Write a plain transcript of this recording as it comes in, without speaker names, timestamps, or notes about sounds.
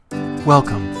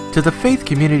Welcome to the Faith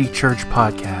Community Church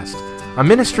Podcast, a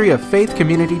ministry of Faith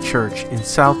Community Church in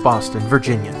South Boston,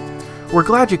 Virginia. We're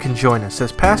glad you can join us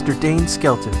as Pastor Dane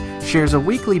Skelton shares a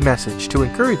weekly message to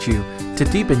encourage you to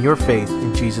deepen your faith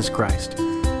in Jesus Christ.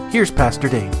 Here's Pastor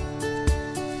Dane.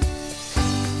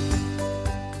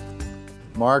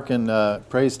 Mark and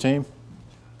praise team,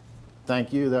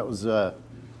 thank you. That was the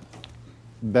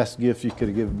best gift you could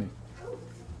have given me.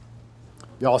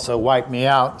 You also wiped me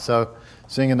out, so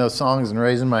singing those songs and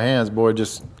raising my hands, boy,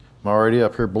 I'm already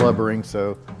up here blubbering,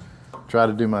 so try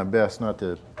to do my best not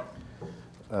to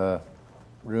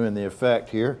ruin the effect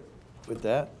here with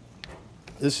that.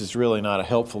 This is really not a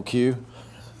helpful cue.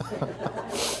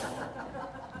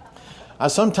 I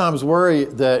sometimes worry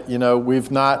that,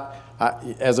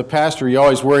 as a pastor, you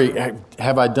always worry,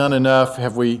 have I done enough?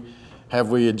 Have we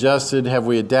adjusted? Have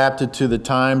we adapted to the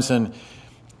times? And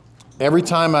every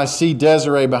time I see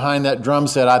Desiree behind that drum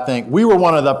set, I think, we were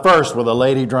one of the first with a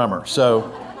lady drummer.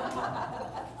 So,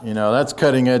 that's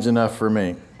cutting edge enough for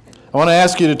me. I want to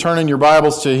ask you to turn in your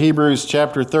Bibles to Hebrews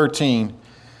chapter 13.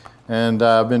 And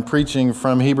I've been preaching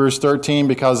from Hebrews 13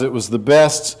 because it was the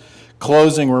best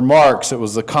closing remarks. It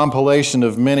was a compilation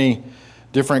of many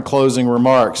different closing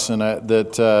remarks and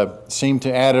that seemed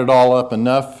to add it all up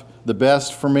enough, the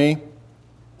best for me.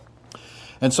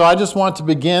 And so I just want to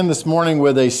begin this morning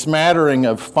with a smattering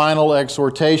of final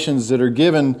exhortations that are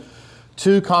given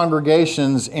to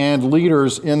congregations and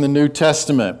leaders in the New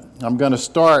Testament. I'm going to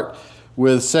start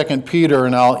with 2 Peter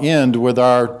and I'll end with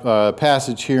our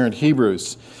passage here in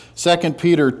Hebrews. 2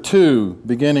 Peter 2,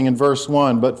 beginning in verse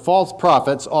 1, "But false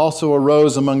prophets also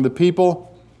arose among the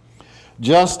people,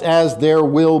 just as there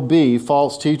will be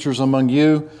false teachers among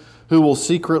you, who will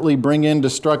secretly bring in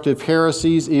destructive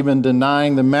heresies, even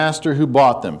denying the master who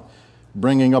bought them,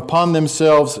 bringing upon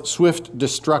themselves swift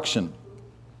destruction.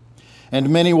 And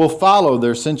many will follow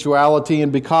their sensuality, and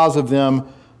because of them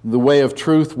the way of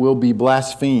truth will be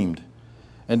blasphemed.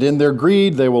 And in their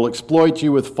greed they will exploit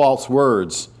you with false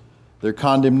words. Their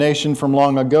condemnation from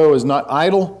long ago is not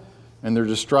idle, and their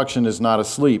destruction is not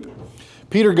asleep."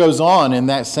 Peter goes on in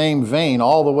that same vein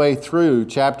all the way through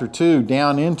chapter 2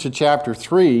 down into chapter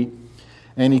 3,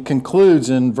 and he concludes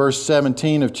in verse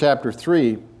 17 of chapter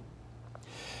 3,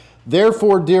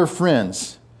 "Therefore, dear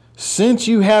friends, since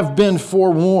you have been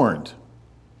forewarned,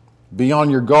 be on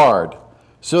your guard,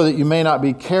 so that you may not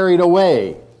be carried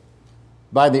away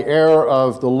by the error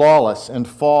of the lawless and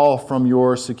fall from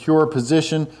your secure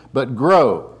position, but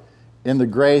grow in the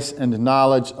grace and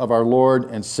knowledge of our Lord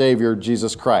and Savior,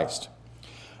 Jesus Christ."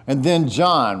 And then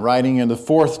John, writing in the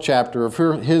 4th chapter of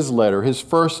his letter, his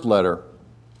first letter,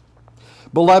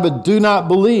 "Beloved, do not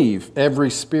believe every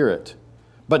spirit,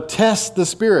 but test the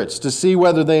spirits to see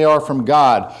whether they are from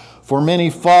God, for many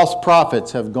false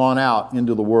prophets have gone out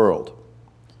into the world."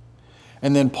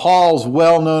 And then Paul's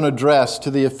well-known address to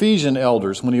the Ephesian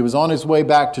elders. When he was on his way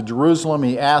back to Jerusalem,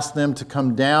 he asked them to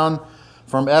come down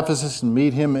from Ephesus and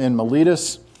meet him in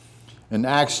Miletus. In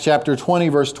Acts chapter 20,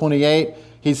 verse 28,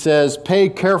 he says, "Pay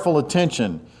careful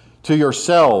attention to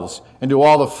yourselves and to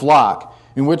all the flock,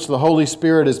 in which the Holy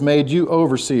Spirit has made you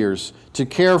overseers, to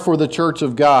care for the church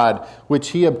of God,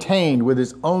 which he obtained with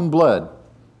his own blood.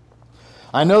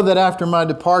 I know that after my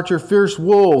departure, fierce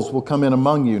wolves will come in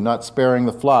among you, not sparing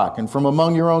the flock. And from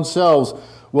among your own selves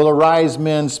will arise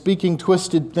men speaking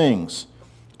twisted things,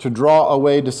 to draw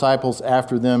away disciples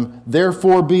after them.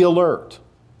 Therefore be alert."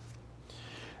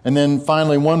 And then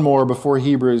finally, one more before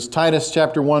Hebrews, Titus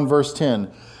chapter 1, verse 10.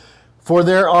 "For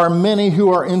there are many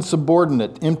who are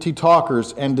insubordinate, empty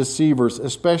talkers and deceivers,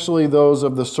 especially those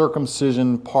of the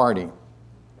circumcision party.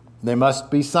 They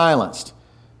must be silenced,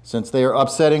 since they are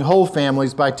upsetting whole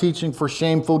families by teaching for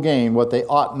shameful gain what they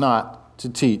ought not to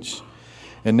teach."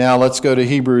 And now let's go to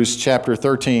Hebrews chapter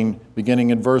 13,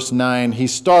 beginning in verse 9. He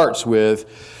starts with,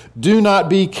 "Do not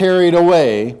be carried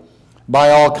away by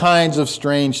all kinds of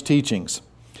strange teachings.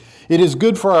 It is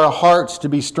good for our hearts to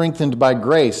be strengthened by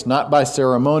grace, not by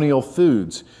ceremonial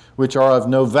foods, which are of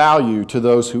no value to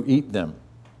those who eat them.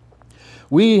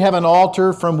 We have an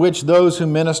altar from which those who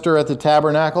minister at the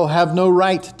tabernacle have no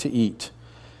right to eat.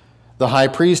 The high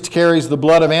priest carries the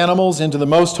blood of animals into the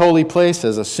most holy place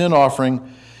as a sin offering,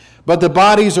 but the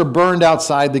bodies are burned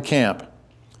outside the camp.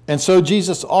 And so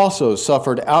Jesus also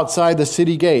suffered outside the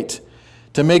city gate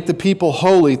to make the people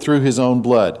holy through his own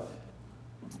blood.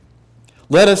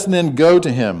 Let us then go to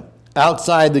him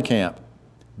outside the camp,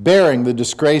 bearing the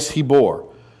disgrace he bore.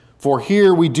 For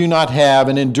here we do not have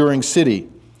an enduring city,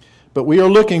 but we are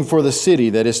looking for the city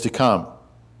that is to come.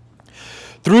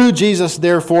 Through Jesus,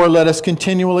 therefore, let us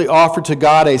continually offer to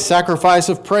God a sacrifice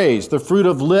of praise, the fruit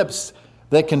of lips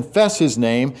that confess his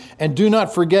name, and do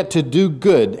not forget to do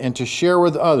good and to share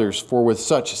with others, for with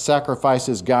such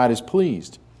sacrifices God is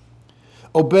pleased.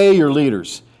 Obey your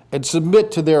leaders and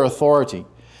submit to their authority.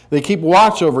 They keep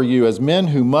watch over you as men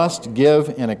who must give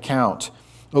an account.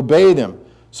 Obey them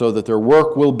so that their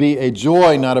work will be a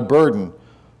joy, not a burden,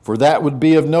 for that would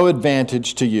be of no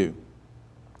advantage to you.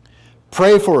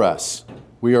 Pray for us.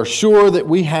 We are sure that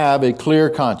we have a clear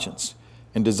conscience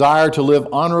and desire to live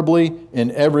honorably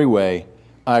in every way.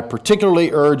 I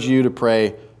particularly urge you to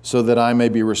pray so that I may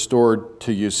be restored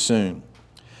to you soon.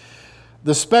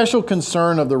 The special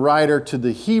concern of the writer to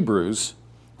the Hebrews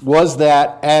was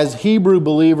that as Hebrew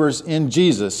believers in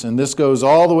Jesus, and this goes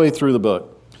all the way through the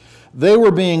book, they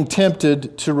were being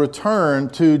tempted to return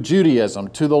to Judaism,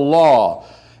 to the law,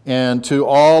 and to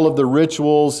all of the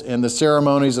rituals and the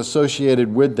ceremonies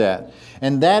associated with that.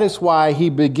 And that is why he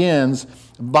begins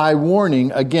by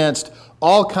warning against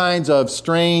all kinds of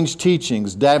strange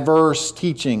teachings, diverse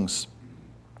teachings,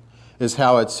 is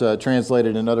how it's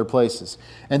translated in other places.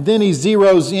 And then he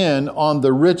zeroes in on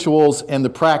the rituals and the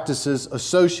practices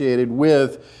associated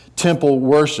with temple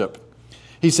worship.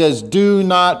 He says, do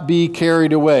not be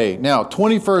carried away. Now,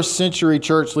 21st century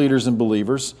church leaders and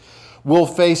believers will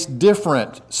face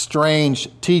different strange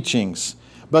teachings,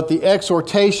 but the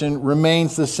exhortation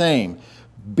remains the same.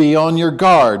 Be on your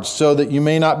guard so that you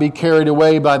may not be carried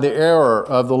away by the error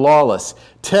of the lawless.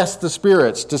 Test the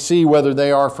spirits to see whether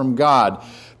they are from God.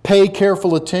 Pay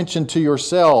careful attention to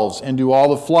yourselves and to all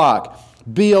the flock.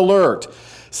 Be alert.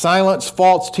 Silence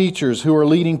false teachers who are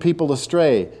leading people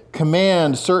astray.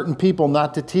 Command certain people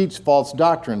not to teach false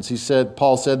doctrines.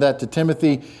 Paul said that to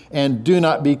Timothy, and do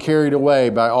not be carried away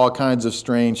by all kinds of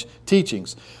strange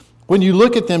teachings. When you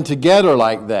look at them together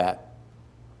like that,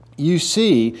 you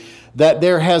see that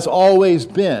there has always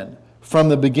been, from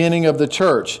the beginning of the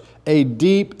church, a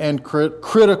deep and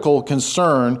critical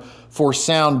concern for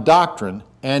sound doctrine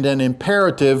and an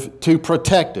imperative to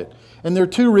protect it. And there are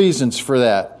two reasons for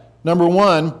that. Number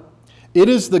one, it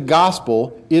is the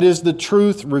gospel, it is the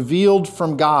truth revealed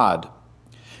from God.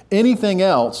 Anything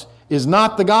else is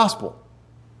not the gospel.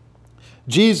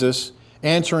 Jesus,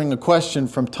 answering a question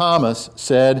from Thomas,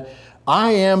 said,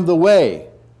 I am the way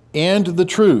and the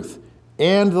truth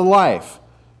and the life.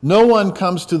 No one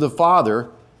comes to the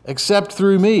Father except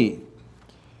through me.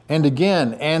 And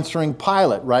again, answering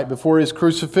Pilate right before his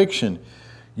crucifixion,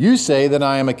 you say that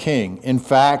I am a king. In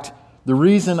fact, the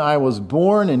reason I was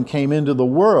born and came into the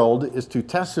world is to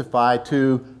testify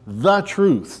to the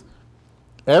truth.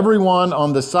 Everyone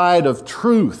on the side of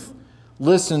truth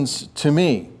listens to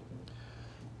me.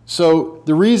 So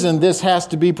the reason this has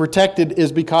to be protected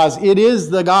is because it is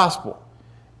the gospel,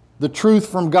 the truth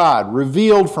from God,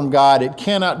 revealed from God. It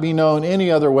cannot be known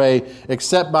any other way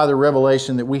except by the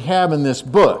revelation that we have in this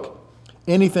book.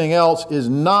 Anything else is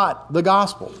not the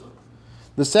gospel.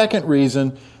 The second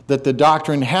reason that the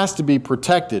doctrine has to be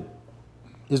protected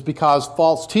is because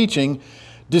false teaching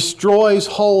destroys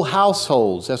whole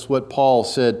households. That's what Paul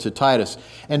said to Titus,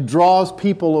 and draws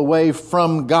people away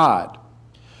from God.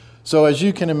 So as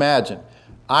you can imagine,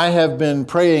 I have been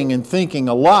praying and thinking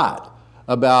a lot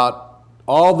about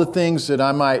all the things that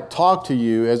I might talk to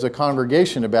you as a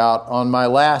congregation about on my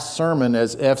last sermon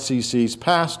as FCC's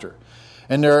pastor.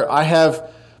 And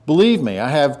believe me, I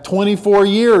have 24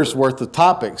 years worth of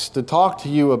topics to talk to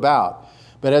you about.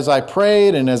 But as I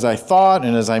prayed and as I thought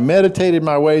and as I meditated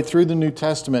my way through the New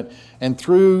Testament and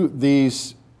through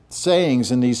these sayings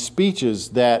and these speeches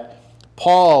that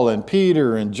Paul and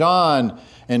Peter and John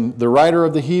and the writer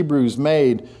of the Hebrews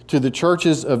made to the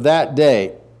churches of that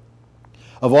day,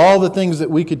 of all the things that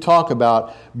we could talk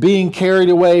about, being carried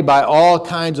away by all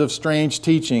kinds of strange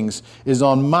teachings is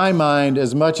on my mind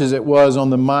as much as it was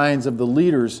on the minds of the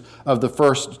leaders of the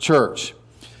first church.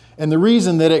 And the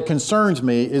reason that it concerns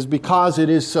me is because it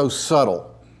is so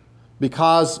subtle.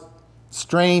 Because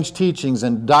strange teachings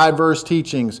and diverse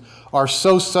teachings are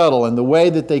so subtle, and the way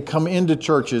that they come into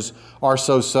churches are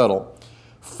so subtle.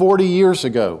 40 years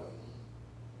ago,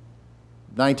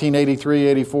 1983,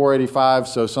 84, 85,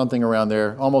 so something around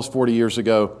there, almost 40 years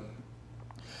ago,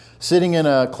 sitting in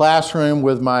a classroom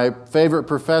with my favorite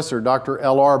professor, Dr.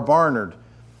 L.R. Barnard,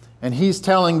 and he's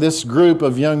telling this group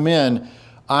of young men,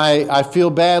 I feel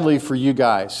badly for you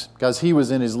guys, because he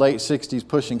was in his late 60s,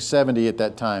 pushing 70 at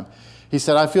that time. He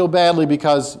said, I feel badly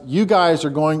because you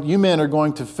men are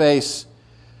going to face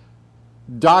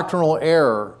doctrinal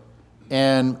error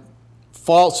and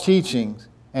false teachings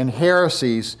and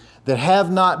heresies that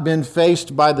have not been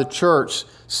faced by the church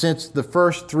since the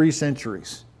first 3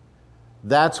 centuries.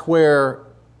 That's where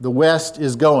the West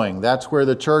is going. That's where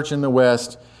the church in the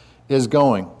West is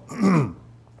going.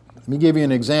 Let me give you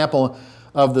an example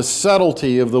of the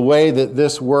subtlety of the way that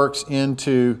this works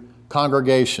into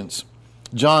congregations.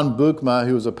 John Bookma,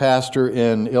 who was a pastor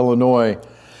in Illinois,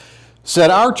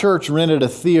 said, "Our church rented a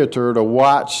theater to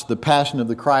watch The Passion of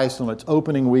the Christ on its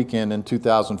opening weekend in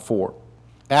 2004.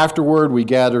 Afterward, we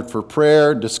gathered for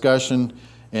prayer, discussion,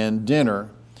 and dinner."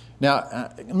 Now,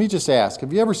 let me just ask,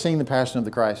 have you ever seen The Passion of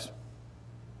the Christ?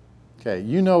 Okay,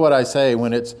 you know what I say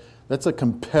when that's a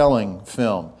compelling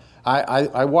film.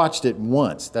 I watched it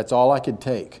once. That's all I could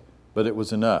take, but it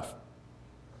was enough.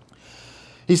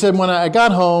 He said, "When I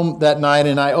got home that night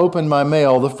and I opened my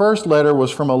mail, the first letter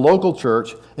was from a local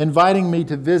church inviting me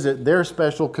to visit their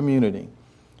special community.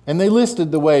 And they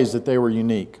listed the ways that they were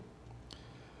unique.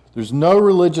 There's no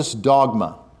religious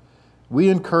dogma. We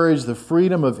encourage the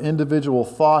freedom of individual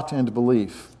thought and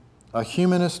belief, a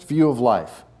humanist view of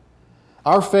life.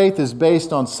 Our faith is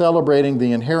based on celebrating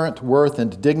the inherent worth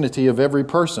and dignity of every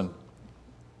person."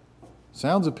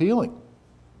 Sounds appealing.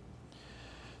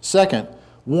 Second,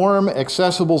 warm,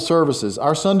 accessible services.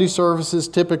 Our Sunday services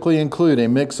typically include a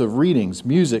mix of readings,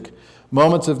 music,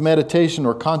 moments of meditation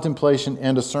or contemplation,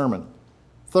 and a sermon.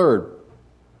 Third,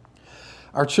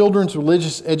 our children's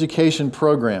religious education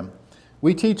program.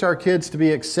 We teach our kids to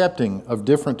be accepting of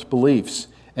different beliefs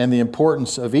and the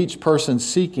importance of each person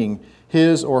seeking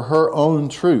his or her own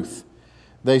truth.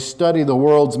 They study the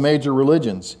world's major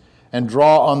religions and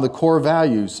draw on the core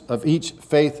values of each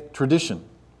faith tradition.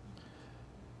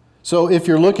 So if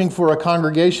you're looking for a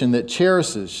congregation that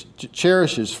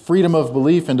cherishes freedom of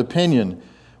belief and opinion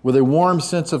with a warm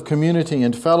sense of community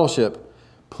and fellowship,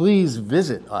 please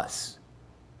visit us.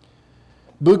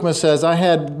 Bookma says, "I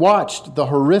had watched the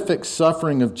horrific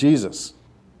suffering of Jesus,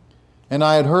 and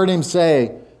I had heard him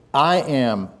say, 'I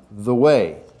am the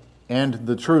way and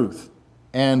the truth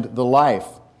and the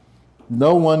life.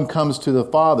 No one comes to the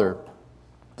Father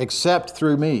except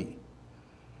through me.'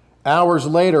 Hours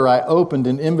later, I opened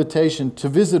an invitation to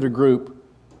visit a group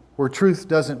where truth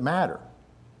doesn't matter.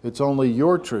 It's only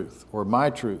your truth or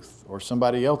my truth or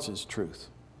somebody else's truth."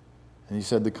 And he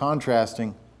said the contrast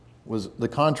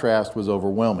was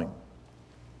overwhelming.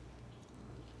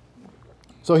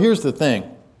 So here's the thing.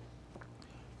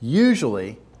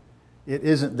 Usually, it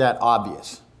isn't that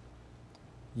obvious.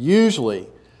 Usually,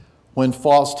 when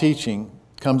false teaching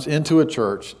comes into a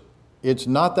church, it's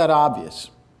not that obvious.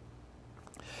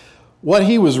 What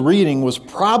he was reading was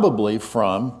probably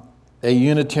from a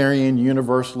Unitarian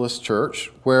Universalist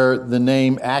church where the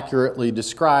name accurately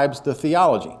describes the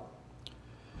theology.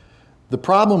 The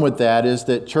problem with that is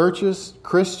that churches,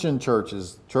 Christian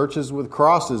churches, churches with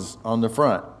crosses on the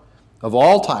front, of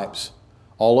all types,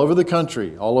 all over the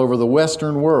country, all over the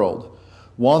Western world,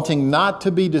 wanting not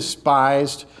to be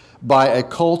despised by a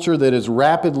culture that is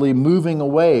rapidly moving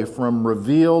away from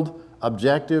revealed,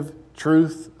 objective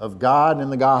truth of God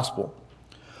and the gospel,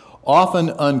 often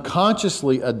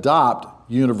unconsciously adopt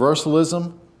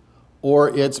universalism or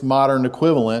its modern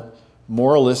equivalent,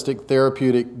 moralistic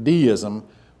therapeutic deism,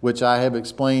 which I have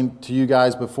explained to you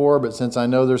guys before, but since I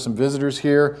know there's some visitors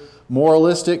here,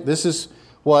 moralistic, this is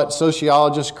what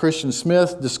sociologist Christian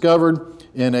Smith discovered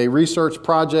in a research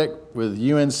project with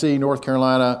UNC, North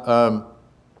Carolina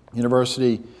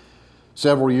University,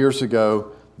 several years ago.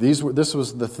 This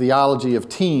was the theology of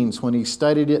teens when he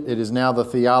studied it. It is now the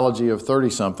theology of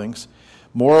 30-somethings.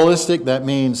 Moralistic, that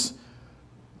means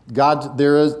God,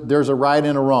 there's a right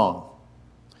and a wrong.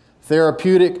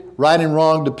 Therapeutic, right and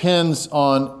wrong depends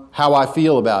on how I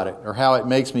feel about it or how it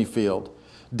makes me feel.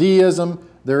 Deism,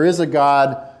 there is a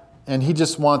God and he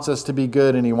just wants us to be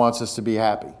good and he wants us to be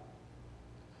happy.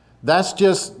 That's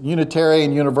just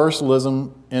Unitarian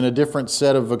Universalism in a different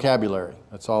set of vocabulary.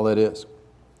 That's all it is.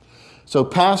 So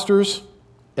pastors,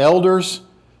 elders,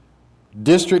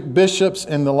 district bishops,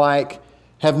 and the like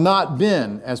have not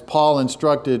been, as Paul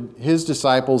instructed his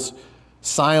disciples,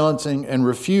 silencing and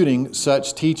refuting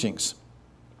such teachings.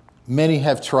 Many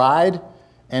have tried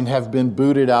and have been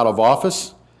booted out of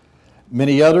office.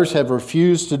 Many others have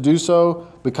refused to do so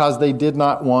because they did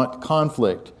not want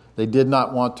conflict. They did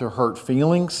not want to hurt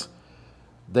feelings.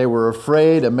 They were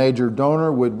afraid a major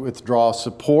donor would withdraw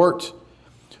support,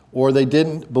 or they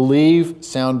didn't believe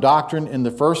sound doctrine in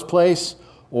the first place,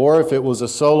 or if it was a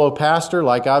solo pastor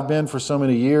like I've been for so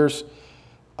many years,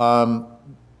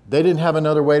 they didn't have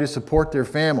another way to support their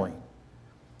family.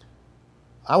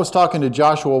 I was talking to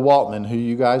Joshua Waltman, who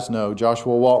you guys know.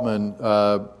 Joshua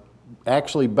Waltman,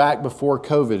 actually back before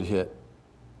COVID hit.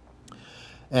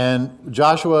 And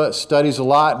Joshua studies a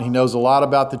lot, and he knows a lot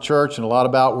about the church and a lot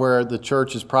about where the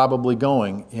church is probably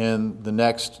going in the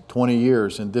next 20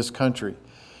 years in this country.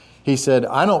 He said,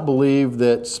 I don't believe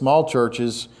that small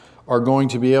churches are going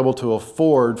to be able to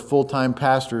afford full-time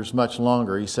pastors much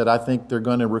longer. He said, I think they're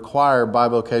going to require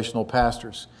bivocational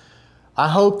pastors. I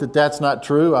hope that that's not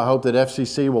true. I hope that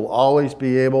FCC will always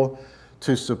be able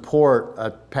to support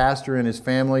a pastor and his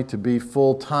family to be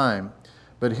full-time.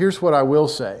 But here's what I will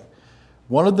say.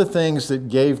 One of the things that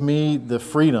gave me the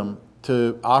freedom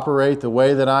to operate the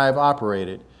way that I have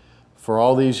operated for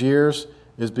all these years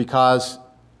is because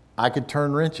I could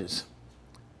turn wrenches.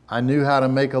 I knew how to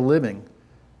make a living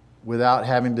without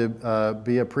having to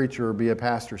be a preacher or be a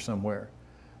pastor somewhere.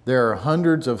 There are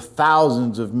hundreds of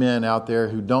thousands of men out there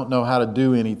who don't know how to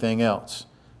do anything else.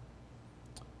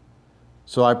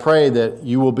 So I pray that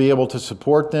you will be able to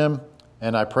support them,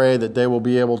 and I pray that they will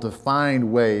be able to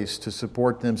find ways to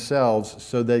support themselves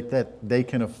so that they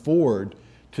can afford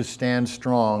to stand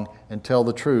strong and tell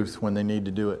the truth when they need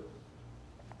to do it.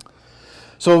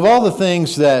 So of all the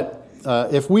things that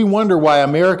if we wonder why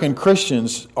American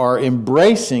Christians are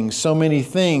embracing so many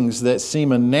things that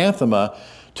seem anathema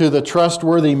to the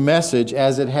trustworthy message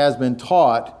as it has been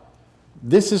taught,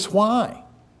 this is why.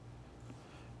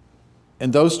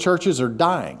 And those churches are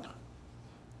dying.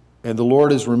 And the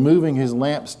Lord is removing His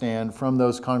lampstand from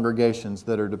those congregations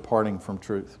that are departing from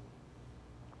truth.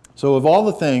 So of all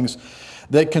the things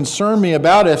that concern me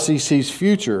about FCC's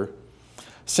future,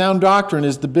 sound doctrine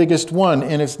is the biggest one,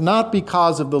 and it's not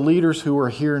because of the leaders who are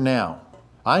here now.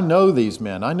 I know these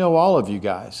men. I know all of you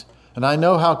guys, and I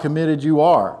know how committed you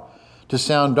are to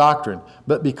sound doctrine,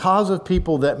 but because of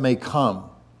people that may come,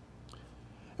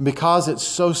 and because it's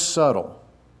so subtle.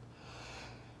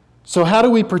 So how do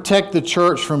we protect the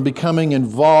church from becoming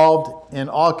involved in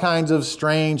all kinds of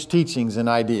strange teachings and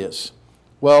ideas?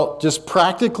 Well, just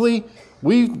practically,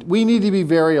 we need to be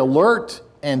very alert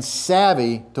and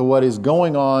savvy to what is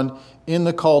going on in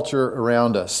the culture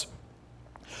around us.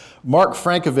 Mark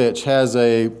Frankovich has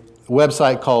a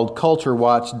website called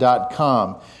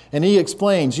culturewatch.com, and he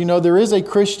explains, there is a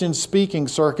Christian speaking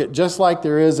circuit just like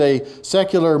there is a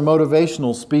secular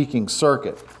motivational speaking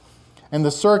circuit. And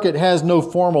the circuit has no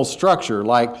formal structure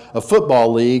like a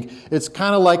football league. It's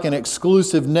kind of like an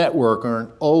exclusive network or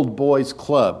an old boys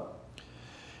club.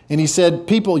 And he said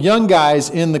young guys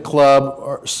in the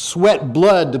club sweat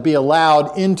blood to be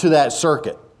allowed into that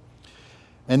circuit.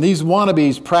 And these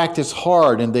wannabes practice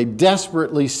hard and they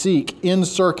desperately seek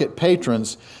in-circuit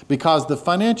patrons because the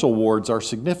financial rewards are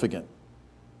significant.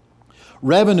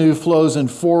 Revenue flows in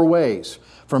 4 ways: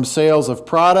 from sales of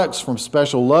products, from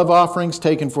special love offerings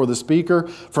taken for the speaker,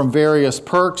 from various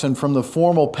perks, and from the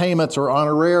formal payments or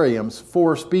honorariums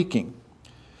for speaking.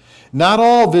 Not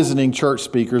all visiting church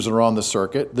speakers are on the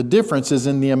circuit. The difference is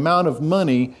in the amount of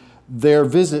money their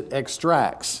visit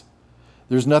extracts.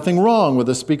 There's nothing wrong with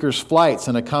a speaker's flights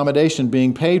and accommodation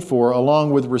being paid for,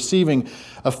 along with receiving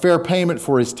a fair payment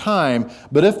for his time.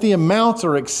 But if the amounts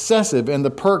are excessive and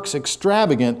the perks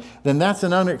extravagant, then that's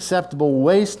an unacceptable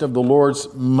waste of the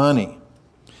Lord's money.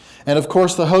 And of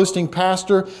course, the hosting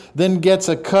pastor then gets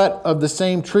a cut of the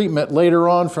same treatment later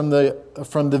on from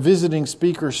the visiting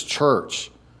speaker's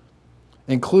church,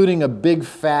 including a big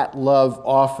fat love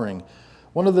offering.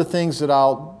 One of the things that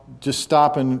I'll just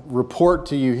stop and report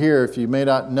to you here, if you may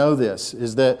not know this,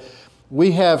 is that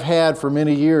we have had for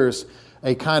many years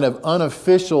a kind of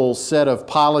unofficial set of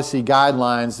policy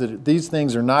guidelines that these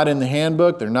things are not in the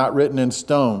handbook, they're not written in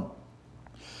stone.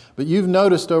 But you've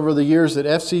noticed over the years that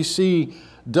FCC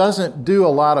doesn't do a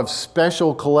lot of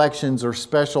special collections or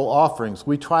special offerings.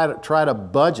 We try to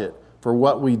budget for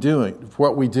what we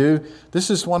do. This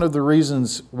is one of the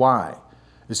reasons why,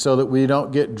 is so that we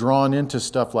don't get drawn into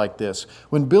stuff like this.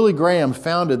 When Billy Graham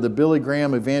founded the Billy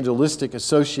Graham Evangelistic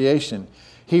Association,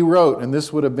 he wrote, and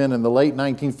this would have been in the late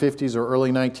 1950s or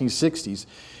early 1960s,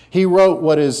 he wrote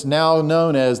what is now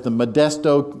known as the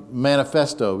Modesto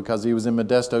Manifesto, because he was in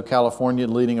Modesto, California,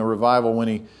 leading a revival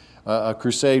a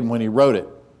crusade when he wrote it.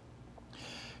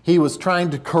 He was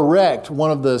trying to correct one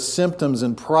of the symptoms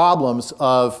and problems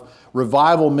of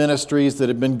revival ministries that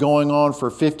had been going on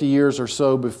for 50 years or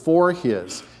so before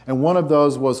his. And one of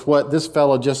those was what this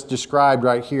fellow just described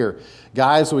right here.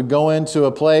 Guys would go into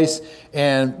a place,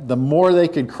 and the more they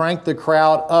could crank the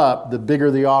crowd up, the bigger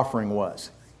the offering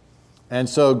was. And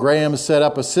so Graham set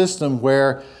up a system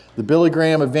where the Billy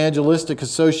Graham Evangelistic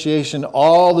Association,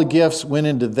 all the gifts went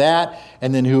into that,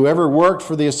 and then whoever worked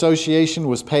for the association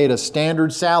was paid a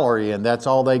standard salary, and that's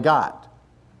all they got.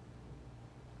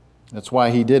 That's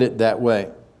why he did it that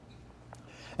way.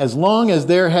 As long as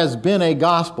there has been a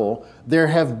gospel, there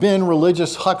have been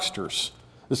religious hucksters.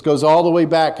 This goes all the way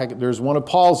back. There's one of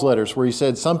Paul's letters where he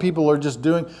said some people are just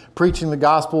preaching the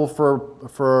gospel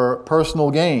for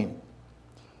personal gain.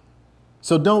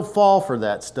 So don't fall for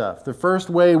that stuff. The first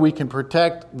way we can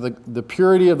protect the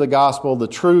purity of the gospel, the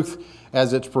truth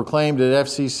as it's proclaimed at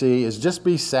FCC, is just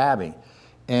be savvy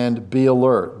and be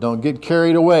alert. Don't get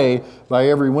carried away by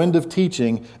every wind of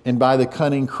teaching and by the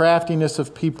cunning craftiness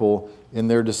of people in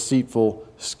their deceitful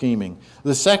scheming.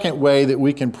 The second way that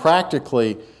we can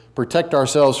practically protect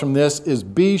ourselves from this is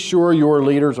be sure your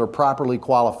leaders are properly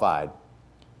qualified.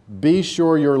 Be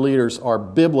sure your leaders are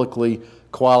biblically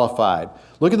qualified.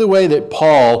 Look at the way that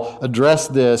Paul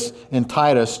addressed this in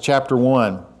Titus chapter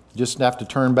 1. Just have to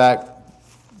turn back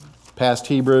past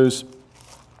Hebrews.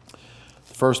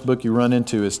 The first book you run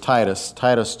into is Titus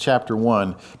chapter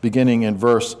 1, beginning in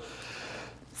verse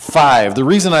 5. The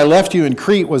reason I left you in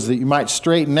Crete was that you might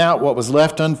straighten out what was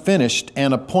left unfinished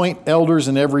and appoint elders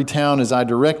in every town as I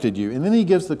directed you. And then he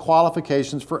gives the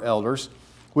qualifications for elders,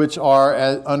 which are,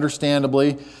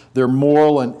 understandably, their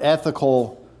moral and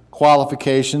ethical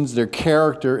qualifications, their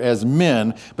character as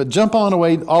men. But jump all the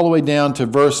way down to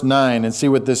verse 9 and see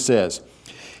what this says.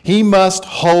 He must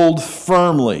hold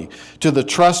firmly to the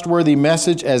trustworthy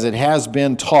message as it has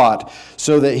been taught,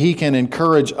 so that he can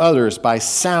encourage others by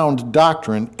sound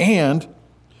doctrine and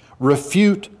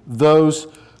refute those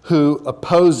who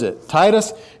oppose it.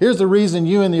 Titus, here's the reason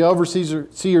you and the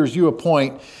overseers you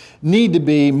appoint need to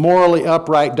be morally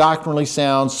upright, doctrinally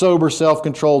sound, sober,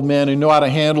 self-controlled men who know how to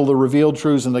handle the revealed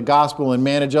truths in the gospel and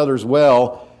manage others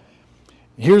well.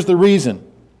 Here's the reason.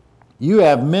 You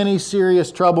have many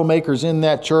serious troublemakers in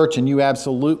that church, and you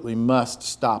absolutely must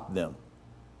stop them.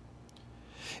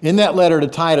 In that letter to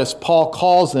Titus, Paul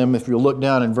calls them, if you look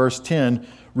down in verse 10,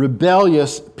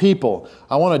 rebellious people.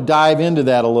 I want to dive into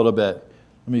that a little bit.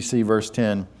 Let me see verse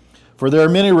 10. For there are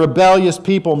many rebellious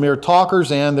people, mere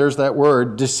talkers, and there's that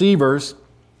word, deceivers,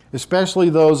 especially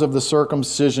those of the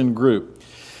circumcision group.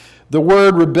 The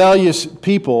word rebellious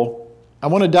people, I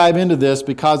want to dive into this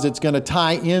because it's going to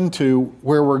tie into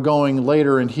where we're going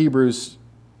later in Hebrews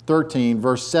 13,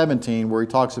 verse 17, where he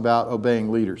talks about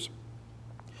obeying leaders.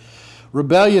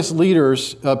 Rebellious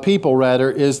people,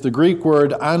 is the Greek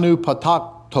word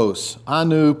anupatoktos.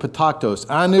 Anupatoktos.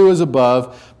 Anu is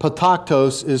above.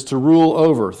 Patoktos is to rule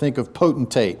over. Think of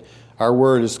potentate. Our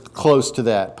word is close to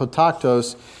that.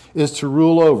 Patoktos is to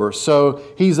rule over. So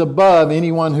he's above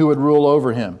anyone who would rule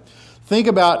over him. Think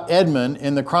about Edmund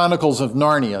in the Chronicles of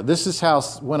Narnia. This is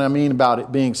what I mean about it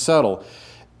being subtle.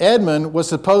 Edmund was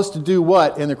supposed to do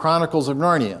what in the Chronicles of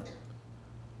Narnia?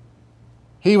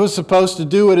 He was supposed to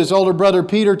do what his older brother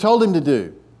Peter told him to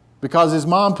do, because his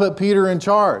mom put Peter in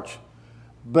charge.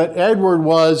 But Edward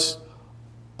was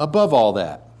above all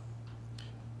that.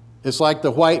 It's like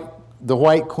the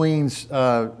White Queen's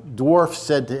dwarf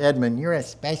said to Edmund, "You're a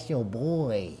special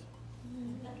boy.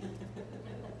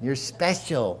 You're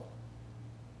special."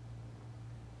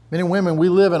 Men and women, we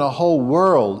live in a whole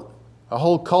world, a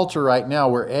whole culture right now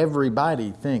where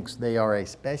everybody thinks they are a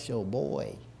special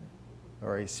boy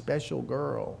or a special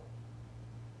girl.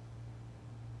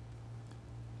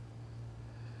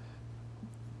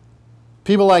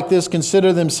 People like this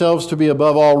consider themselves to be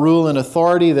above all rule and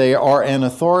authority. They are an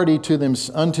authority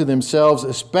unto themselves,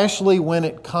 especially when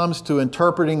it comes to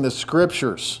interpreting the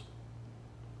Scriptures.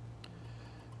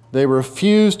 They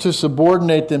refuse to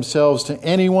subordinate themselves to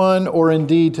anyone or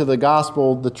indeed to the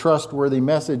gospel, the trustworthy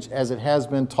message as it has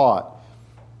been taught.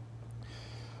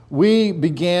 We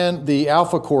began the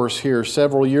Alpha course here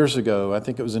several years ago. I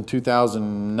think it was in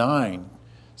 2009,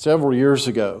 several years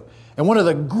ago. And one of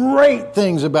the great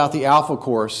things about the Alpha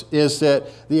course is that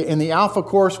in the Alpha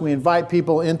course, we invite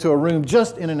people into a room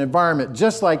just in an environment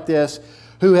just like this,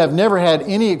 who have never had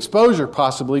any exposure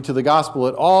possibly to the gospel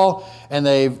at all. And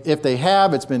if they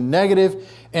have, it's been negative.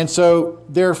 And so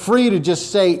they're free to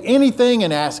just say anything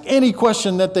and ask any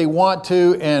question that they want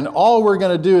to. And all we're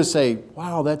going to do is say,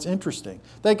 wow, that's interesting.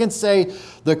 They can say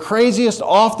the craziest,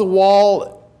 off the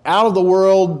wall, out of the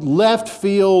world, left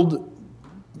field,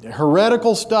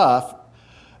 heretical stuff.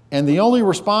 And the only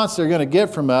response they're going to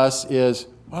get from us is,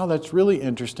 wow, that's really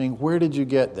interesting. Where did you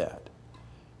get that?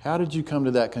 How did you come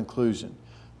to that conclusion?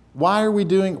 Why do we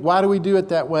do it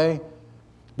that way?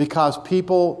 Because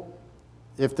people,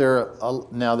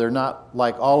 they're not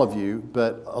like all of you,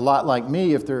 but a lot like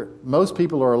me, most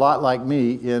people are a lot like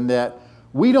me in that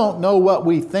we don't know what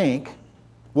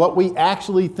we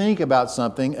actually think about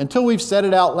something until we've said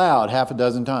it out loud half a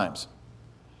dozen times.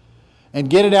 And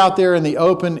get it out there in the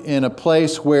open in a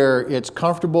place where it's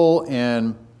comfortable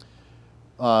and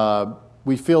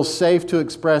we feel safe to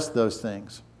express those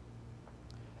things.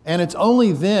 And it's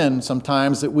only then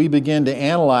sometimes that we begin to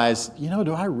analyze,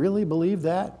 do I really believe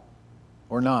that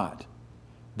or not?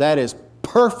 That is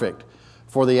perfect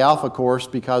for the Alpha course,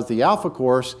 because the Alpha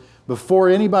course, Before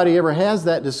anybody ever has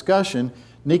that discussion,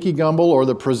 Nicky Gumbel or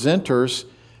the presenters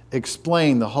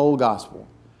explain the whole gospel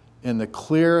in the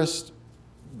clearest,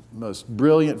 most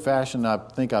brilliant fashion I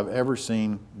think I've ever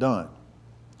seen done.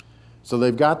 So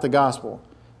they've got the gospel.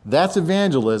 That's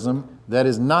evangelism. That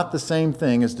is not the same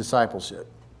thing as discipleship.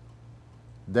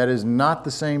 That is not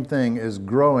the same thing as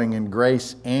growing in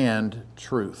grace and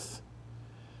truth.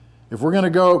 If we're going to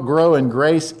grow in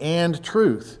grace and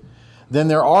truth, then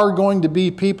there are going to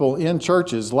be people in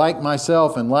churches like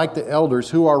myself and like the elders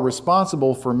who are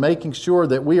responsible for making sure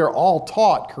that we are all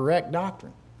taught correct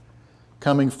doctrine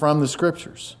coming from the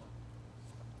Scriptures.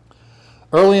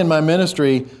 Early in my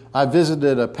ministry, I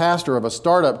visited a pastor of a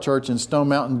startup church in Stone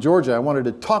Mountain, Georgia. I wanted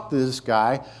to talk to this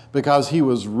guy because he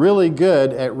was really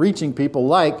good at reaching people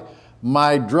like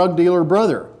my drug dealer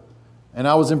brother. And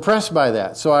I was impressed by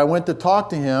that. So I went to talk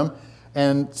to him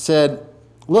and said,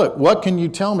 look, what can you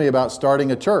tell me about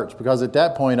starting a church? Because at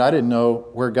that point, I didn't know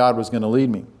where God was going to lead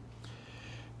me.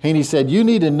 And he said, you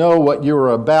need to know what you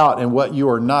are about and what you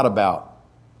are not about.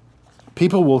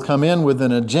 People will come in with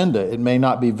an agenda. It may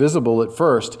not be visible at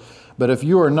first, but if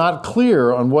you are not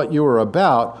clear on what you are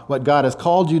about, what God has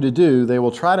called you to do, they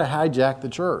will try to hijack the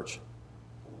church.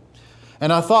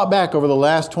 And I thought back over the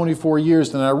last 24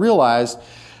 years, and I realized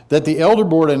that the elder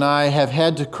board and I have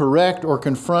had to correct or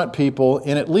confront people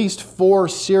in at least 4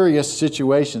 serious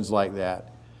situations like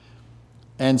that,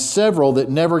 and several that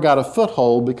never got a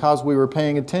foothold because we were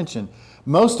paying attention.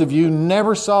 Most of you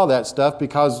never saw that stuff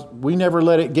because we never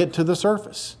let it get to the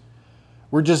surface.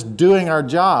 We're just doing our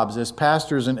jobs as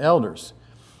pastors and elders.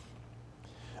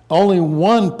 Only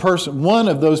one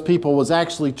of those people was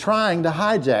actually trying to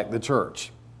hijack the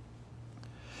church.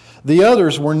 The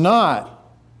others were not.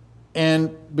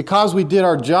 And because we did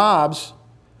our jobs,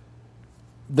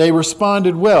 they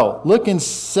responded well. Look in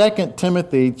 2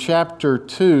 Timothy chapter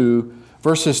 2,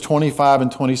 verses 25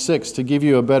 and 26 to give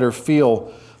you a better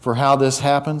feel for how this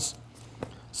happens.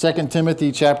 2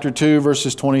 Timothy chapter 2,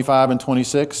 verses 25 and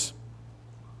 26.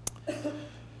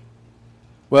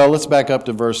 Well, let's back up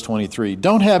to verse 23.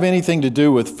 Don't have anything to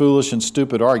do with foolish and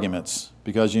stupid arguments,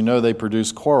 because you know they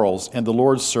produce quarrels, and the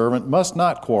Lord's servant must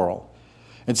not quarrel.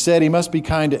 Instead, he must be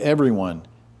kind to everyone,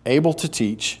 able to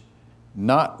teach,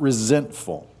 not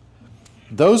resentful.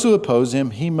 Those who oppose him,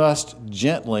 he must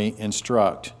gently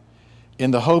instruct,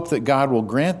 in the hope that God will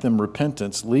grant them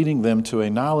repentance, leading them to a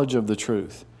knowledge of the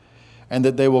truth, and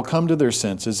that they will come to their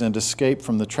senses and escape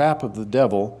from the trap of the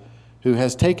devil, who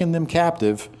has taken them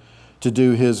captive to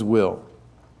do his will.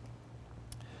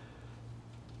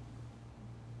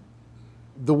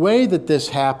 The way that this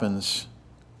happens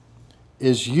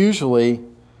is usually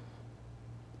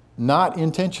not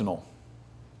intentional.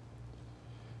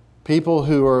 People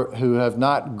who have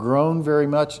not grown very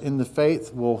much in the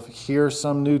faith will hear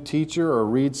some new teacher or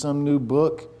read some new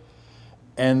book,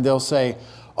 and they'll say,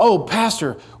 "Oh,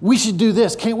 Pastor, we should do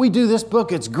this. Can't we do this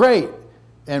book? It's great."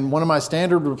 And one of my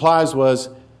standard replies was,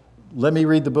 "Let me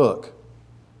read the book.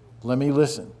 Let me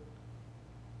listen.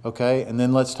 Okay? And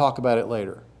then let's talk about it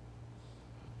later."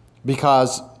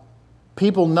 Because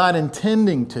people not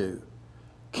intending to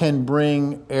can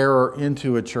bring error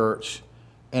into a church.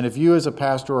 And if you as a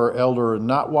pastor or elder are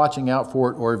not watching out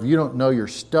for it, or if you don't know your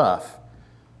stuff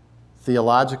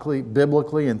theologically,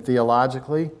 biblically and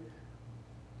theologically,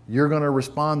 you're going to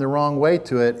respond the wrong way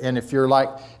to it. And if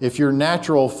your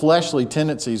natural fleshly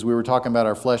tendencies, we were talking about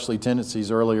our fleshly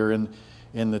tendencies earlier in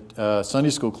the Sunday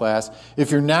school class,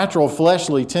 if your natural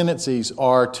fleshly tendencies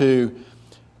are to,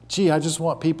 I just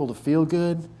want people to feel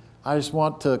good, I just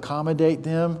want to accommodate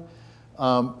them,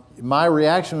 my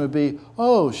reaction would be,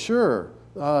 "Oh, sure,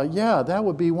 yeah, that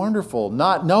would be wonderful,"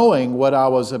 not knowing what I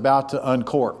was about to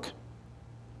uncork.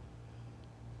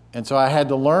 And so I had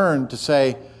to learn to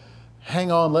say,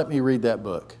 "Hang on, let me read that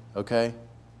book, okay?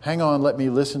 Hang on, let me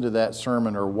listen to that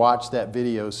sermon or watch that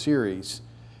video series,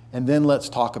 and then let's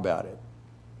talk about it."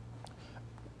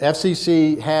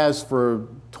 FCC has for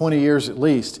 20 years at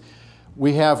least,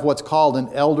 we have what's called an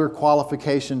elder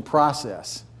qualification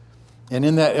process. And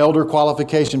in that elder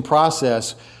qualification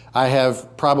process, I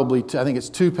have probably, I think it's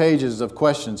 2 pages of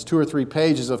questions, 2 or 3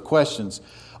 pages of questions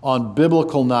on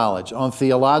biblical knowledge, on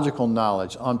theological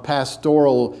knowledge, on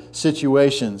pastoral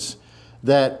situations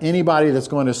that anybody that's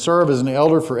going to serve as an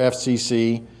elder for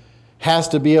FCC has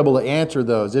to be able to answer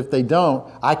those. If they don't,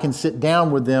 I can sit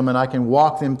down with them and I can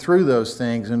walk them through those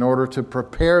things in order to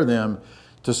prepare them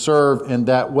to serve in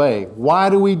that way. Why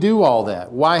do we do all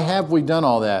that? Why have we done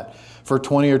all that for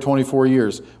 20 or 24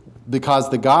 years? Because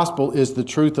the gospel is the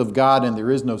truth of God and there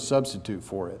is no substitute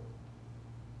for it.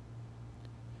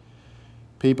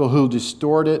 People who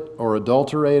distort it or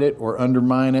adulterate it or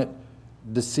undermine it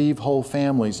deceive whole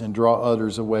families, and draw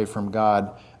others away from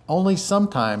God. Only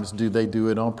sometimes do they do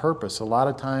it on purpose. A lot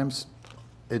of times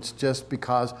it's just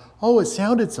because, it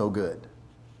sounded so good.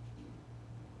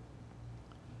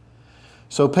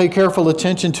 So pay careful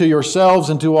attention to yourselves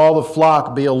and to all the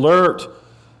flock. Be alert.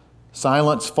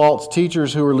 Silence false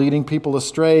teachers who are leading people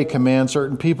astray. Command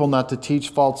certain people not to teach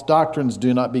false doctrines.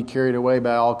 Do not be carried away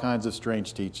by all kinds of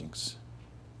strange teachings.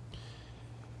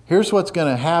 Here's what's going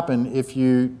to happen if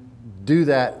you do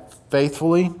that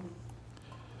faithfully.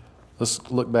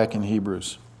 Let's look back in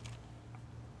Hebrews.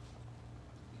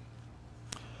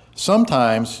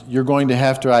 Sometimes you're going to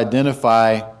have to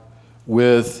identify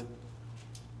with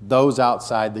those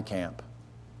outside the camp.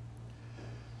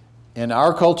 In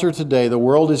our culture today, the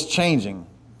world is changing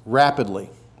rapidly.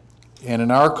 And in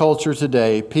our culture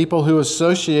today, people who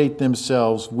associate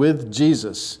themselves with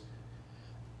Jesus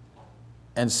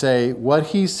and say what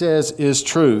he says is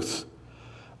truth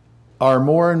are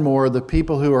more and more the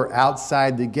people who are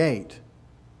outside the gate.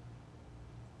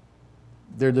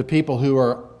 They're the people who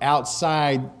are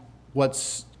outside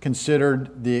what's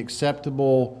considered the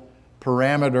acceptable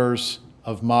parameters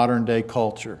of modern day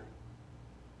culture.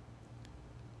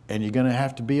 And you're going to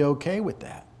have to be okay with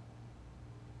that.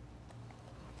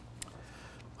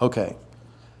 Okay.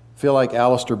 I feel like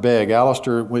Alistair Begg.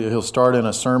 Alistair, he'll start in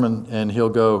a sermon and he'll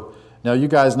go, now you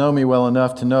guys know me well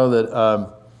enough to know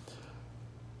that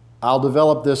I'll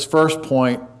develop this first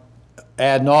point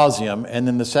ad nauseum, and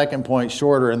then the second point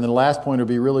shorter, and then the last point will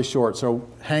be really short. So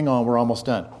hang on, we're almost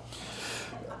done.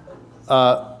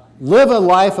 Live a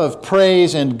life of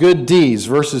praise and good deeds,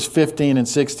 verses 15 and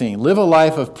 16. Live a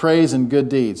life of praise and good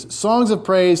deeds. Songs of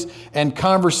praise and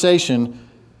conversation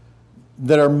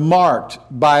that are marked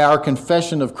by our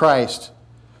confession of Christ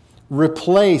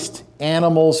replaced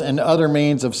animals and other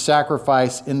means of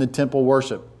sacrifice in the temple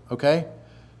worship. Okay?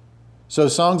 So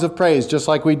songs of praise, just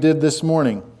like we did this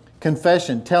morning.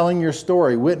 Confession, telling your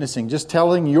story, witnessing, just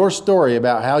telling your story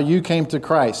about how you came to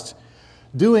Christ.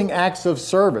 Doing acts of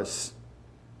service.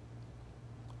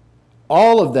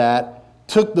 All of that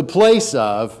took the place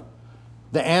of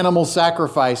the animal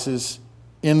sacrifices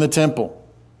in the temple.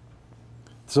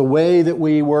 It's a way that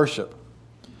we worship.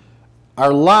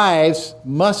 Our lives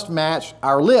must match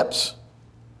our lips.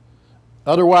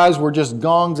 Otherwise, we're just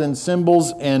gongs and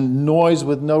cymbals and noise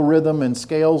with no rhythm and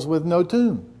scales with no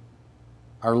tune.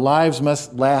 Our lives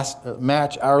must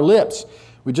match our lips.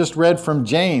 We just read from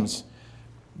James.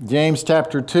 James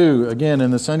chapter 2, again in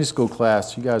the Sunday school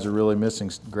class. You guys are really missing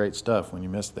great stuff when you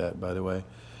missed that, by the way.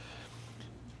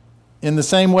 In the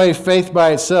same way, faith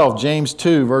by itself, James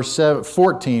 2, verse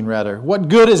 14, rather. What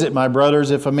good is it, my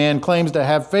brothers, if a man claims to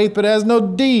have faith but has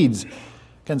no deeds?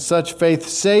 Can such faith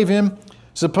save him?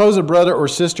 Suppose a brother or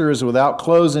sister is without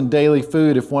clothes and daily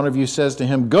food. If one of you says to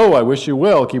him, "Go, I wish you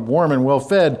well, keep warm and well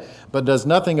fed," but does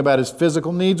nothing about his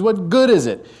physical needs, what good is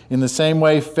it? In the same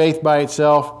way, faith by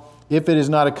itself, if it is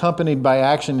not accompanied by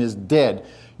action, is dead.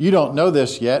 You don't know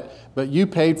this yet, but you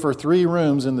paid for 3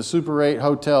 rooms in the Super 8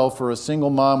 hotel for a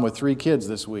single mom with 3 kids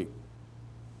this week.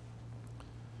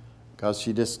 Because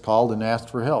she just called and asked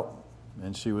for help,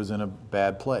 and she was in a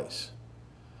bad place.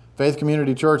 Faith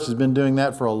Community Church has been doing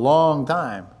that for a long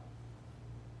time.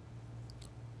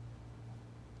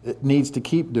 It needs to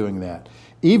keep doing that.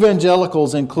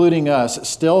 Evangelicals, including us,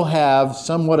 still have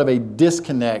somewhat of a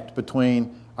disconnect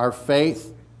between our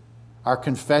faith, our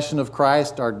confession of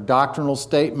Christ, our doctrinal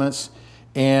statements,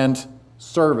 and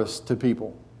service to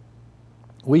people.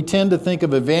 We tend to think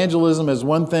of evangelism as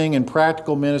one thing and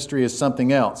practical ministry as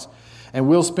something else. And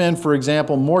we'll spend, for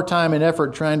example, more time and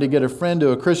effort trying to get a friend to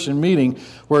a Christian meeting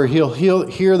where he'll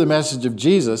hear the message of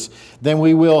Jesus than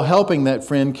we will helping that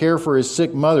friend care for his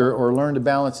sick mother or learn to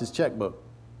balance his checkbook.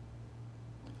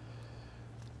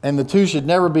 And the two should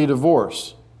never be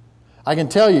divorced. I can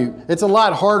tell you, it's a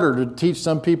lot harder to teach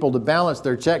some people to balance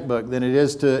their checkbook than it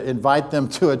is to invite them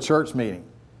to a church meeting.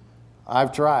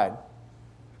 I've tried.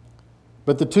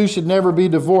 But the two should never be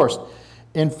divorced.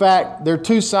 In fact, they're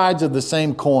two sides of the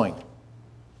same coin.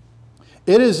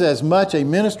 It is as much a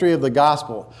ministry of the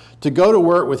gospel to go to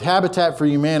work with Habitat for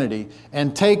Humanity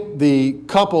and take the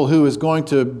couple who is going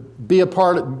to be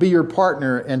your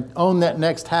partner and own that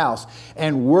next house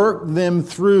and work them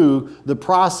through the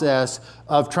process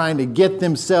of trying to get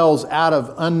themselves out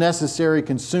of unnecessary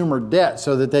consumer debt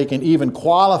so that they can even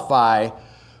qualify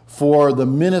for the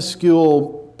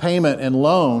minuscule payment and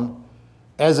loan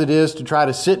as it is to try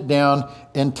to sit down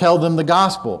and tell them the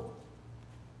gospel.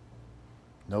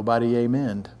 Nobody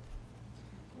amened.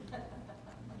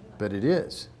 But it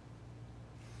is.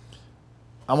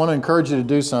 I want to encourage you to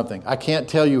do something. I can't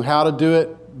tell you how to do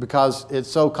it because it's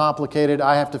so complicated.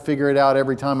 I have to figure it out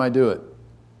every time I do it.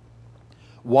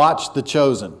 watch The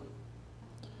Chosen.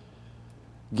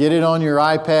 Get it on your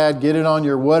iPad, get it on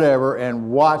your whatever,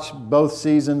 and watch both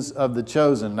seasons of The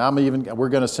Chosen. We're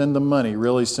going to send them money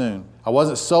really soon. I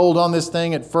wasn't sold on this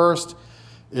thing at first.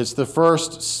 It's the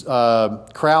first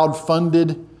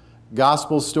crowd-funded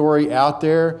gospel story out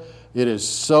there. It is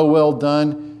so well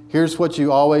done. Here's what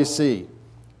you always see.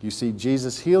 You see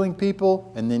Jesus healing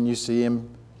people, and then you see Him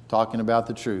talking about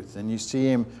the truth. And you see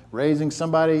Him raising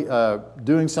somebody,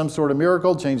 doing some sort of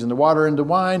miracle, changing the water into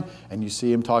wine, and you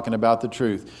see Him talking about the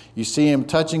truth. You see Him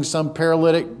touching some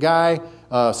paralytic guy,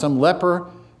 some leper,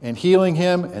 and healing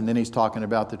him, and then He's talking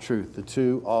about the truth. The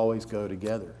two always go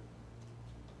together.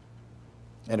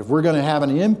 And if we're going to have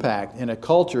an impact in a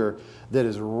culture that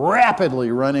is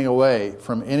rapidly running away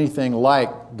from anything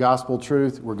like gospel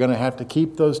truth, we're going to have to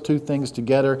keep those two things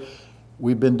together.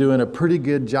 We've been doing a pretty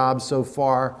good job so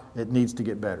far. It needs to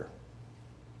get better.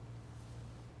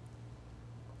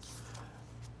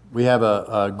 We have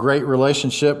a great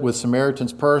relationship with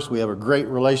Samaritan's Purse. We have a great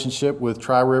relationship with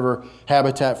Tri-River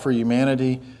Habitat for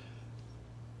Humanity.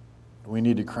 We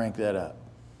need to crank that up.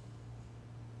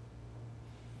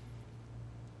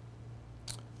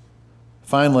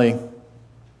 Finally,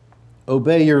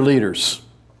 obey your leaders.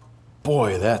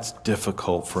 Boy, that's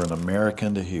difficult for an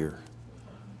American to hear.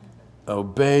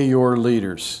 Obey your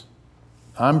leaders.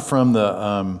 I'm from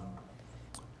the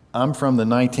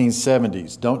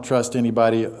 1970s. Don't trust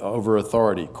anybody over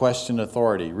authority. Question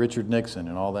authority. Richard Nixon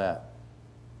and all that.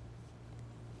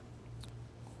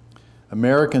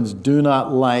 Americans do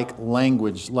not like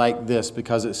language like this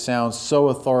because it sounds so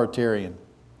authoritarian.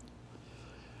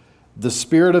 The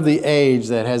spirit of the age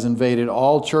that has invaded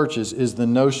all churches is the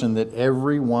notion that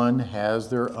everyone has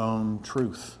their own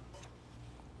truth.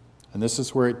 And this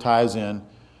is where it ties in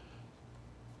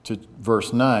to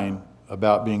verse 9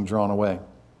 about being drawn away.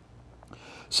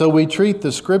 So we treat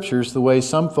the Scriptures the way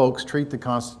some folks treat the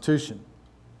Constitution.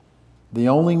 The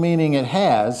only meaning it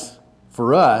has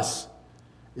for us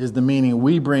is the meaning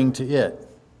we bring to it.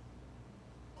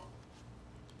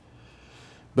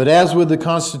 But as with the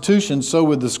Constitution, so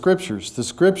with the Scriptures. The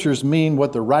Scriptures mean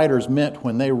what the writers meant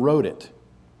when they wrote it.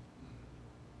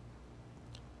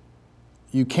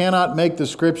 You cannot make the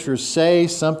Scriptures say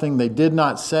something they did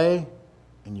not say,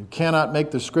 and you cannot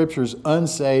make the Scriptures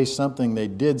unsay something they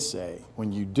did say.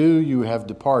 When you do, you have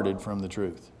departed from the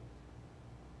truth.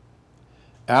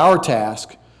 Our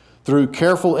task, through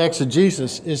careful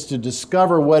exegesis, is to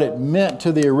discover what it meant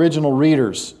to the original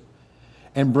readers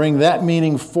and bring that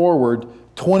meaning forward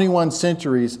 21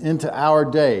 centuries into our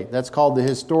day. That's called the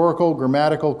historical,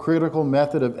 grammatical, critical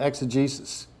method of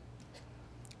exegesis.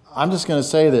 I'm just going to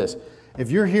say this. If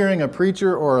you're hearing a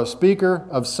preacher or a speaker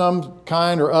of some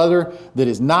kind or other that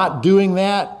is not doing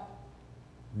that,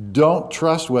 don't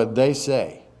trust what they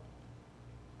say.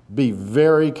 Be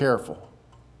very careful.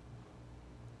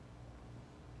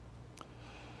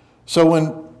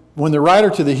 So when the writer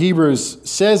to the Hebrews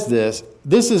says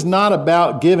this is not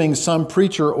about giving some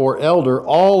preacher or elder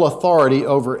all authority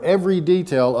over every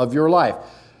detail of your life.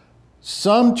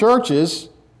 Some churches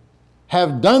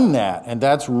have done that, and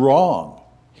that's wrong.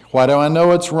 Why do I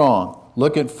know it's wrong?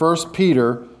 Look at 1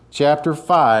 Peter chapter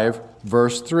 5,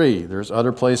 verse 3. There's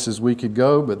other places we could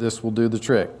go, but this will do the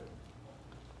trick.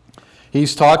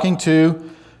 He's talking to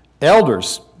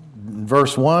elders. In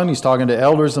verse 1, he's talking to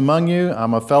elders among you.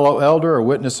 I'm a fellow elder, a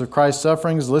witness of Christ's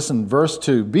sufferings. Listen, verse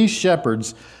 2. Be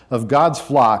shepherds of God's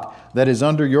flock that is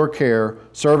under your care,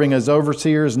 serving as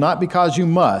overseers, not because you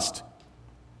must,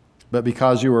 but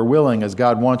because you are willing, as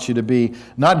God wants you to be,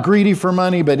 not greedy for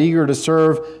money, but eager to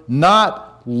serve,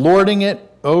 not lording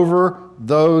it over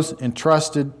those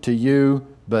entrusted to you,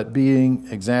 but being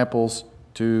examples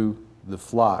to the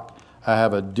flock. I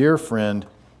have a dear friend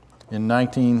who in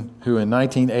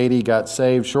 1980 got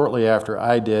saved shortly after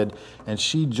I did, and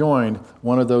she joined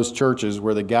one of those churches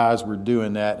where the guys were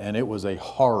doing that, and it was a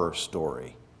horror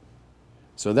story.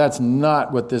 So that's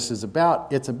not what this is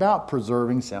about. It's about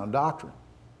preserving sound doctrine.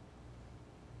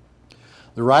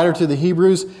 The writer to the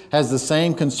Hebrews has the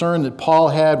same concern that Paul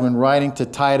had when writing to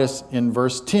Titus in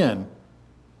verse 10.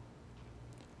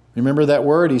 Remember that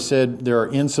word? He said there are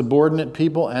insubordinate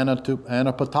people,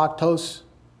 anapatoktos.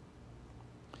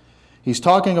 He's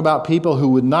talking about people who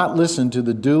would not listen to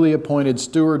the duly appointed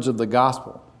stewards of the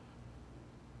gospel,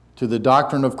 to the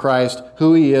doctrine of Christ,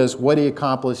 who He is, what He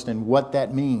accomplished, and what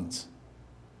that means.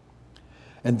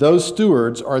 And those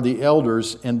stewards are the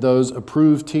elders and those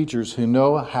approved teachers who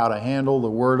know how to handle the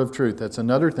word of truth. That's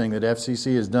another thing that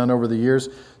FCC has done over the years.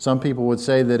 Some people would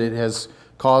say that it has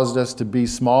caused us to be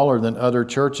smaller than other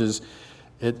churches.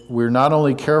 We're not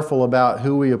only careful about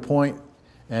who we appoint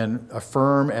and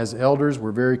affirm as elders.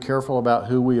 We're very careful about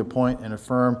who we appoint and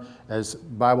affirm as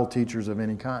Bible teachers of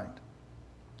any kind.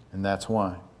 And that's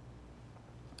why.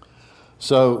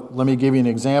 So let me give you an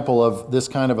example of this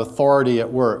kind of authority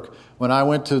at work. When I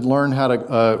went to learn how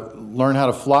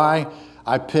to fly,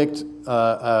 I picked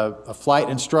a flight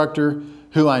instructor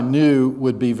who I knew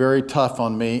would be very tough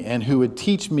on me and who would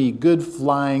teach me good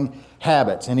flying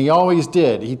habits. And he always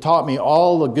did. He taught me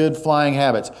all the good flying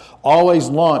habits. Always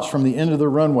launch from the end of the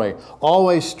runway.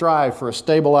 Always strive for a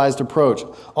stabilized approach.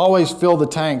 Always fill the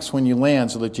tanks when you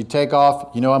land so that you take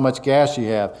off, you know how much gas you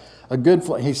have.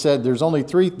 He said there's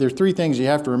three things you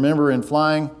have to remember in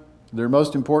flying. They're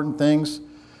most important things.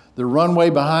 The runway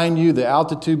behind you, the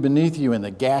altitude beneath you, and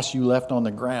the gas you left on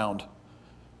the ground.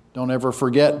 Don't ever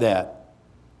forget that.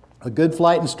 A good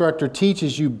flight instructor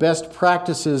teaches you best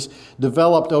practices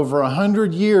developed over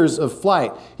 100 years of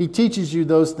flight. He teaches you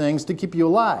those things to keep you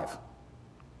alive.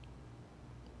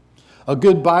 A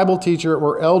good Bible teacher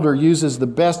or elder uses the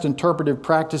best interpretive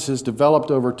practices developed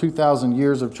over 2,000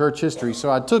 years of church history. So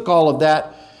I took all of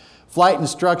that flight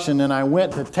instruction and I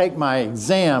went to take my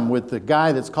exam with the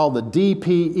guy that's called the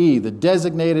DPE, the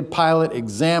Designated Pilot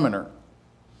Examiner.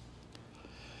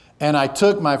 And I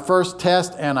took my first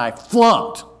test and I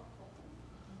flunked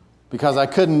because I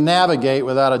couldn't navigate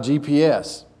without a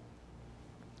GPS.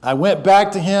 I went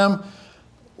back to him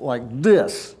like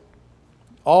this,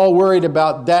 all worried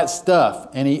about that stuff.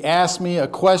 And he asked me a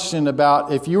question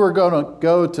about, if you were going to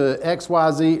go to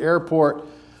XYZ airport,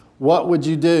 what would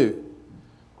you do?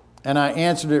 And I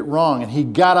answered it wrong. And he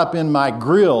got up in my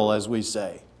grill, as we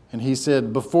say. And he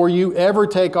said, before you ever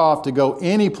take off to go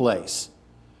any place,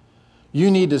 you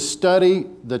need to study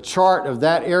the chart of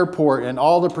that airport and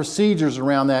all the procedures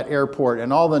around that airport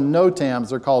and all the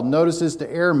NOTAMs, they're called notices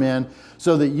to airmen,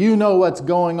 so that you know what's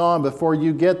going on before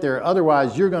you get there.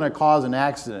 Otherwise, you're going to cause an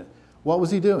accident. What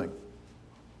was he doing?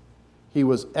 He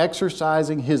was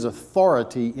exercising his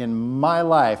authority in my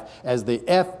life as the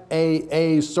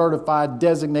FAA certified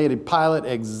designated pilot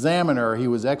examiner. He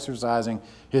was exercising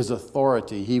his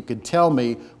authority. He could tell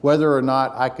me whether or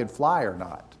not I could fly or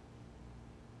not.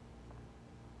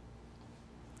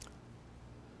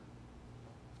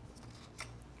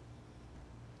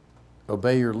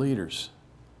 Obey your leaders.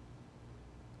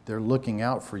 They're looking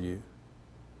out for you.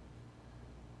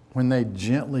 When they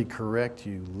gently correct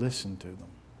you, listen to them.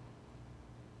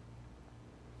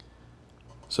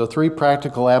 So 3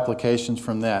 practical applications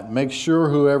from that. Make sure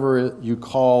whoever you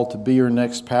call to be your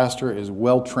next pastor is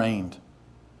well trained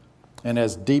and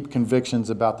has deep convictions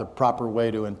about the proper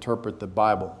way to interpret the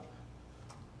Bible.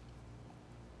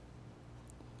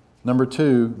 Number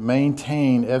 2,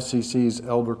 maintain FCC's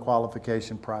elder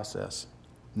qualification process.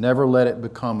 Never let it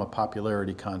become a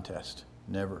popularity contest.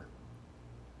 Never.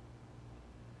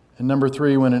 And number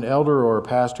 3, when an elder or a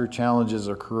pastor challenges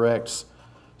or corrects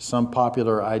some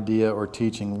popular idea or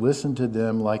teaching, listen to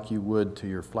them like you would to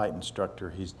your flight instructor.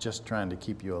 He's just trying to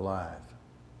keep you alive.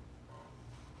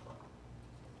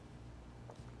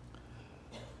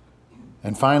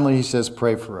 And finally, he says,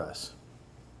 pray for us.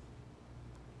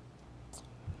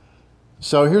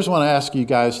 So here's what I ask you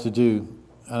guys to do,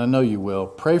 and I know you will.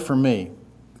 Pray for me,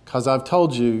 because I've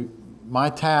told you my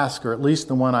task, or at least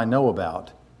the one I know about,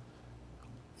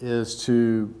 is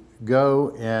to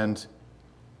go and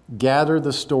gather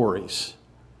the stories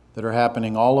that are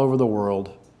happening all over the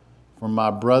world from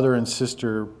my brother and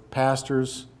sister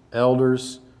pastors,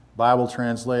 elders, Bible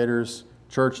translators,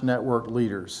 church network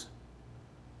leaders,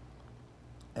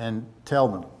 and tell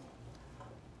them,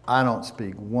 I don't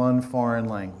speak one foreign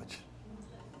language.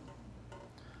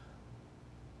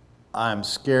 I'm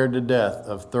scared to death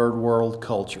of third world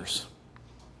cultures.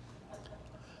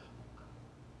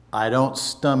 I don't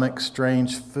stomach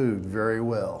strange food very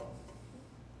well.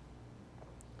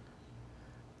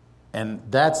 And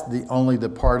that's only the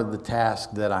part of the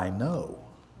task that I know.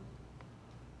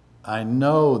 I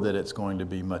know that it's going to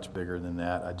be much bigger than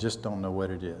that. I just don't know what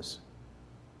it is.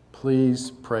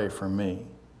 Please pray for me.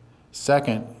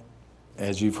 Second,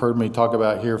 as you've heard me talk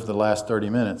about here for the last 30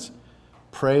 minutes,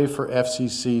 pray for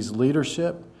FCC's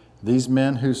leadership. These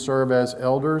men who serve as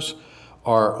elders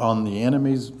are on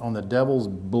the devil's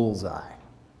bullseye.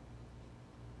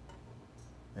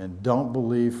 And don't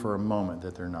believe for a moment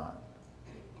that they're not.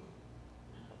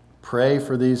 Pray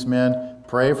for these men.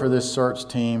 Pray for this search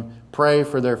team. Pray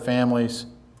for their families.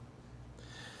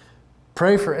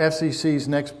 Pray for FCC's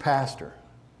next pastor.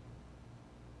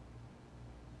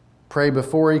 Pray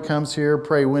before he comes here.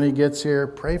 Pray when he gets here.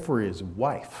 Pray for his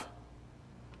wife.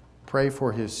 Pray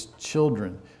for his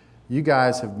children. You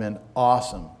guys have been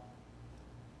awesome.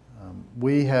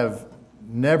 We have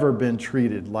never been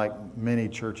treated like many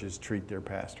churches treat their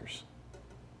pastors.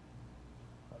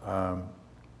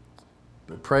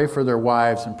 But pray for their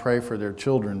wives and pray for their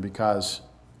children because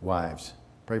wives.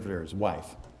 Pray for his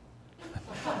wife.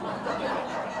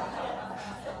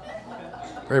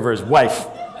 Pray for his wife.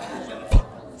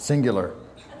 Singular.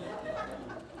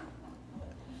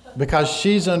 Because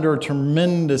she's under a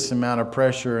tremendous amount of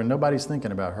pressure and nobody's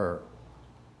thinking about her.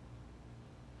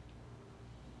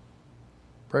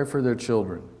 Pray for their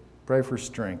children. Pray for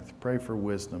strength. Pray for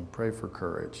wisdom. Pray for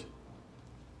courage.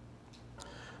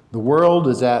 The world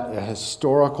is at a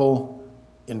historical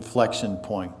inflection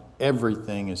point.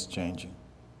 Everything is changing.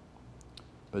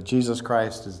 But Jesus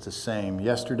Christ is the same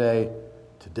yesterday,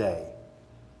 today,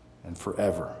 and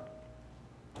forever.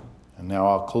 And now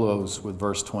I'll close with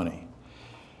verse 20.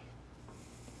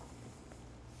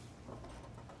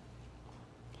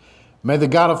 May the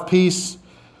God of peace,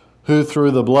 who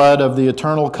through the blood of the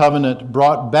eternal covenant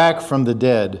brought back from the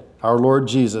dead our Lord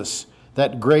Jesus,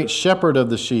 that great shepherd of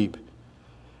the sheep,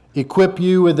 equip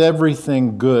you with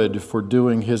everything good for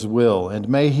doing his will, and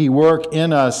may he work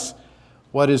in us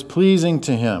what is pleasing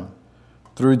to him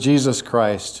through Jesus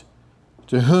Christ,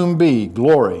 to whom be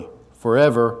glory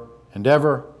forever and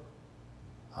ever.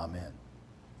 Amen.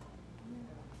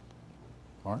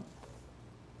 Mark?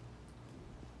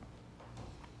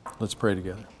 Let's pray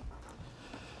together.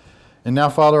 And now,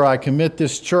 Father, I commit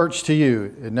this church to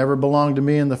you. It never belonged to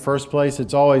me in the first place.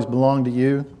 It's always belonged to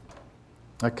you.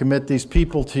 I commit these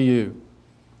people to you.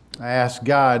 I ask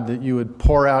God that you would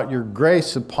pour out your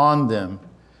grace upon them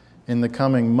in the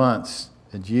coming months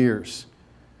and years.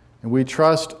 And we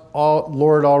trust,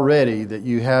 Lord, already that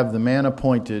you have the man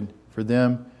appointed for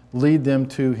them. Lead them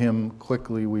to him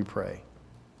quickly, we pray.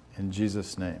 In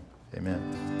Jesus' name, amen.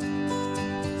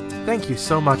 Thank you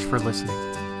so much for listening.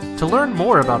 To learn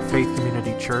more about Faith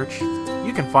Community Church,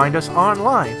 you can find us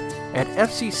online at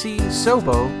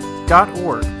fccsobo.org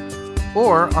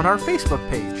or on our Facebook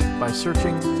page by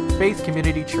searching Faith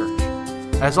Community Church.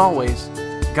 As always,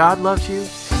 God loves you,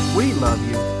 we love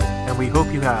you, and we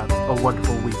hope you have a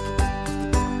wonderful week.